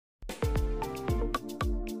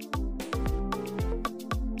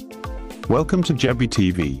Welcome to Joby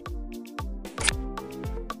TV.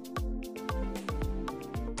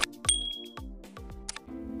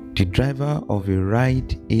 The driver of a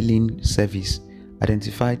ride-hailing service,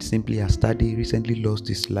 identified simply as Tade, recently lost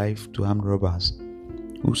his life to armed robbers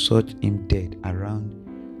who searched him dead around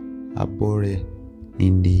Abore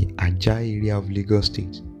in the Ajah area of Lagos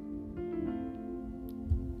State.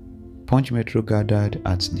 Punch Metro gathered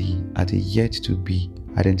at a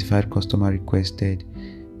yet-to-be-identified customer requested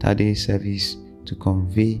Tade's service to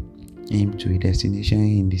convey him to a destination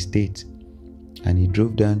in the state, and he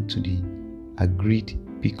drove down to the agreed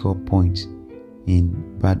pickup point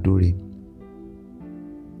in Badore.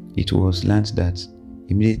 It was learned that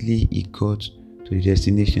immediately he got to the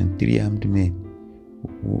destination, 3 armed men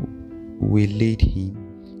waylaid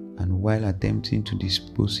him, and while attempting to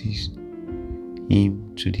dispose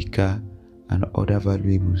him to the car and other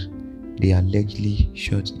valuables, they allegedly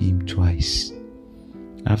shot him twice.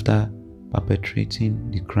 After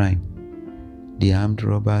perpetrating the crime, the armed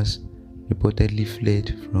robbers reportedly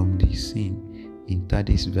fled from the scene in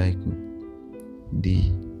Tade's vehicle.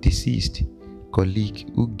 The deceased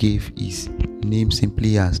colleague, who gave his name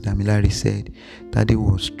simply as Damilare, said Tade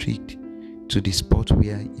was trekked to the spot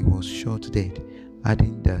where he was shot dead,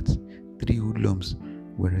 adding that 3 hoodlums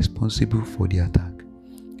were responsible for the attack.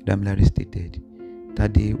 Damilare stated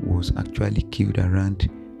Tade was actually killed around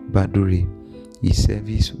Badore. His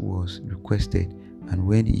service was requested, and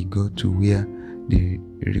when he got to where the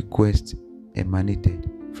request emanated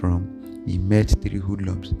from, he met 3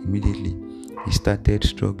 hoodlums. Immediately, he started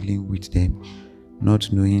struggling with them,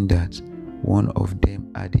 not knowing that one of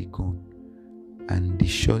them had a gun, and they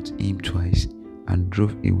shot him twice and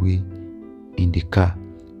drove away in the car.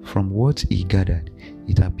 From what he gathered,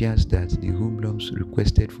 it appears that the hoodlums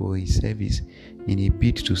requested for his service in a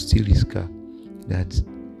bid to steal his car.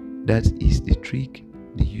 That is the trick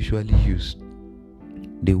they usually use.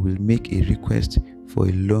 They will make a request for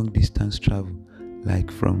a long distance travel,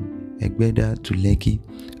 like from Egbeda to Lekki,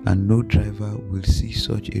 and no driver will see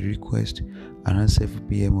such a request around 7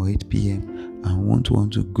 p.m. or 8 p.m. and won't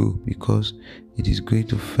want to go because it is going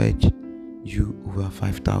to fetch you over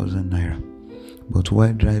 5,000 naira. But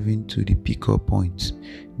while driving to the pickup points,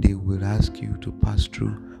 they will ask you to pass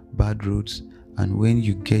through bad roads, and when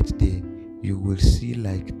you get there, you will see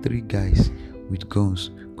like 3 guys with guns,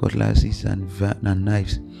 cutlasses and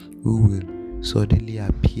knives who will suddenly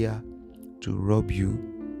appear to rob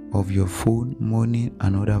you of your phone, money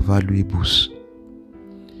and other valuables.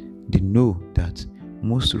 They know that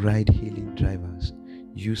most ride-hailing drivers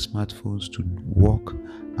use smartphones to work,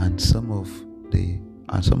 and some of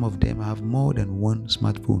them have more than one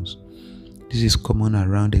smartphones. This is common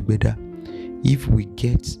around Egbeda. If we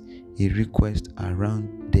get a request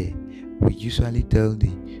around there, we usually tell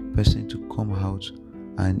the person to come out,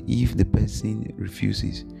 and if the person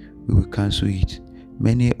refuses, we will cancel it.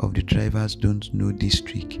 Many of the drivers don't know this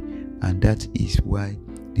trick, and that is why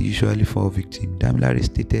they usually fall victim. Damilare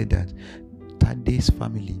stated that Tade's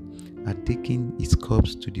family had taken his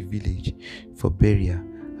corpse to the village for burial,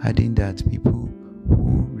 adding that people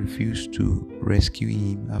who refused to rescue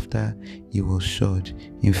him after he was shot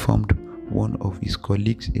informed one of his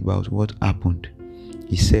colleagues about what happened.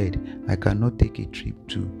 He said, "I cannot take a trip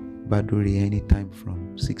to Badore anytime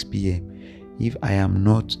from 6 p.m. If I am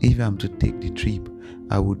to take the trip,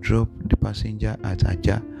 I will drop the passenger at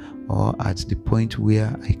Ajah or at the point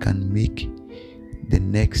where I can make the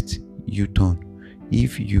next U-turn.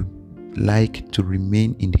 If you like to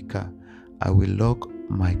remain in the car, I will lock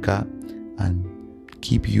my car and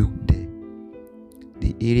keep you there.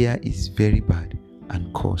 The area is very bad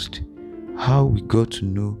and cursed." How we got to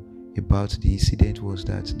know about the incident was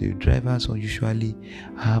that the drivers usually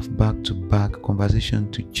have back-to-back conversation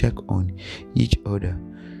to check on each other.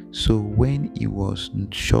 So when he was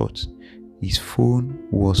shot, his phone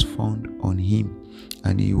was found on him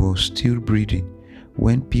and he was still breathing.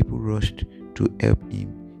 When people rushed to help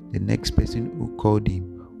him, the next person who called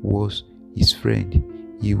him was his friend.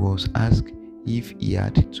 He was asked if he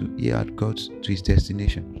had got to his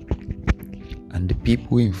destination, and the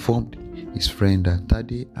people informed his friend that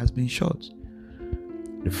Tade has been shot.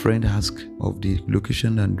 The friend asked of the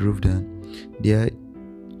location and drove down there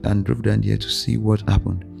to see what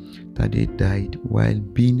happened. Tade died while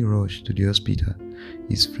being rushed to the hospital.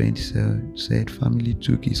 His friend said family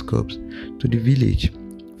took his corpse to the village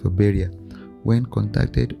for burial. When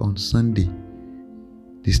contacted on Sunday,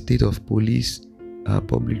 the state of police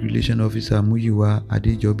public relations officer Muyiwa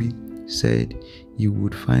Joby said he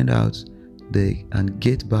would find out and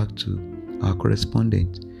get back to our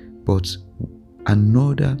correspondent, but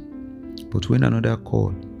when another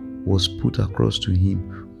call was put across to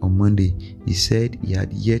him, on Monday. He said he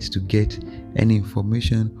had yet to get any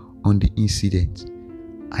information on the incident.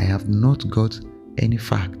 I have not got any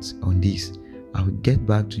facts on this. I will get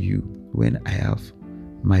back to you when I have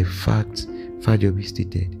my facts, Joby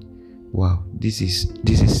stated. Wow, this is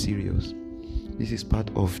serious. This is part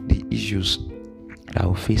of the issues that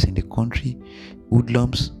will face in the country.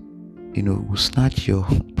 Hoodlums, will snatch your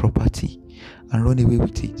property and run away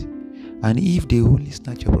with it. And if they only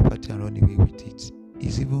snatch your property and run away with it,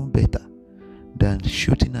 it's even better than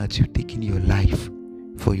shooting at you, taking your life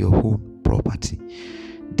for your own property.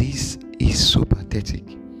 This is so pathetic,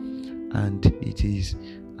 and it is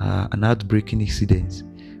an heartbreaking incident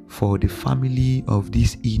for the family of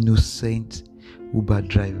this innocent Uber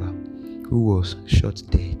driver who was shot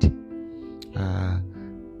dead.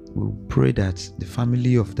 We pray that the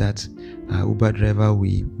family of that Uber driver,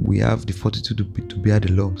 we have the fortitude to bear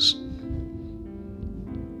the loss.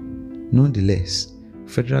 Nonetheless,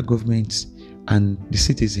 federal government and the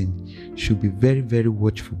citizen should be very, very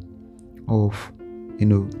watchful of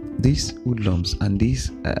these hoodlums and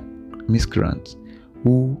these miscreants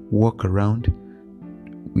who walk around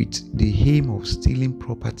with the aim of stealing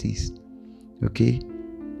properties,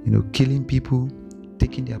 killing people,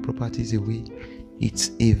 taking their properties away.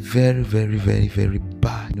 It's a very, very, very, very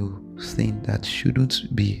bad thing that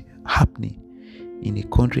shouldn't be happening in a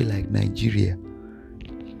country like Nigeria.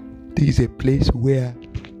 This is a place where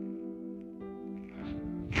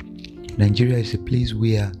Nigeria is a place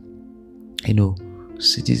where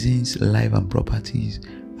citizens' life and properties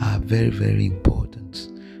are very, very important.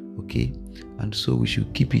 And so we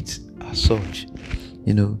should keep it as such.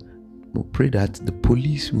 We pray that the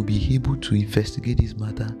police will be able to investigate this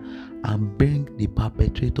matter and bring the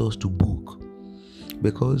perpetrators to book.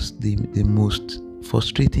 Because the most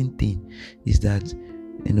frustrating thing is that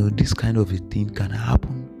this kind of a thing can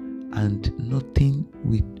happen and nothing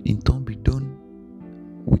will in turn be done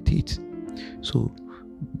with it. So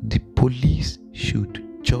the police should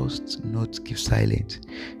just not keep silent.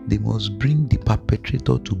 They must bring the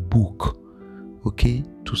perpetrator to book,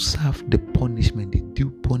 to serve the punishment, the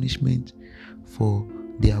due punishment for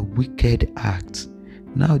their wicked acts.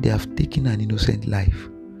 Now they have taken an innocent life.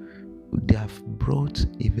 They have brought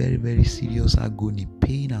a very, very serious agony,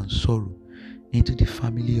 pain and sorrow into the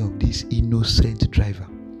family of this innocent driver,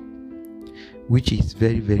 which is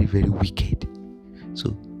very, very, very wicked.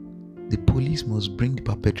 So the police must bring the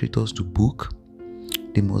perpetrators to book.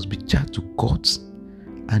 They must be charged to courts,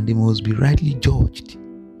 and they must be rightly judged.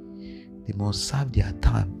 They must serve their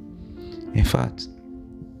time. In fact,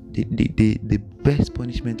 the best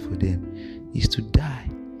punishment for them is to die,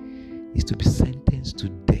 is to be sentenced to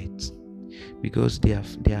death, because they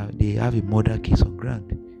have a murder case on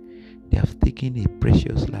ground. They have taken a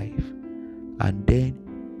precious life, and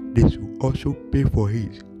then they should also pay for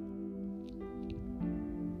it.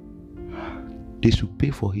 They should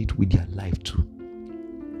pay for it with their life too.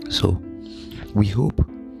 So we hope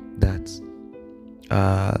that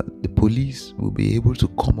the police will be able to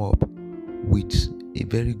come up with a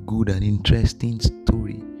very good and interesting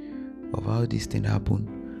story of how this thing happened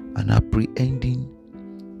and apprehending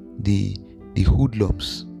the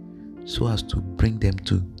hoodlums so as to bring them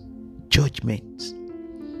to judgment.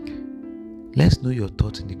 Let's know your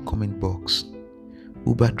thoughts in the comment box.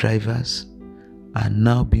 Uber drivers are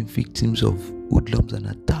now being victims of hoodlums and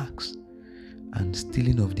attacks and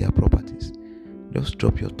stealing of their properties. Just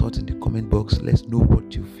drop your thoughts in the comment box. Let's know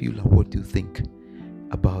what you feel and what you think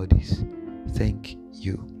about this. Thank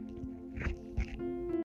you.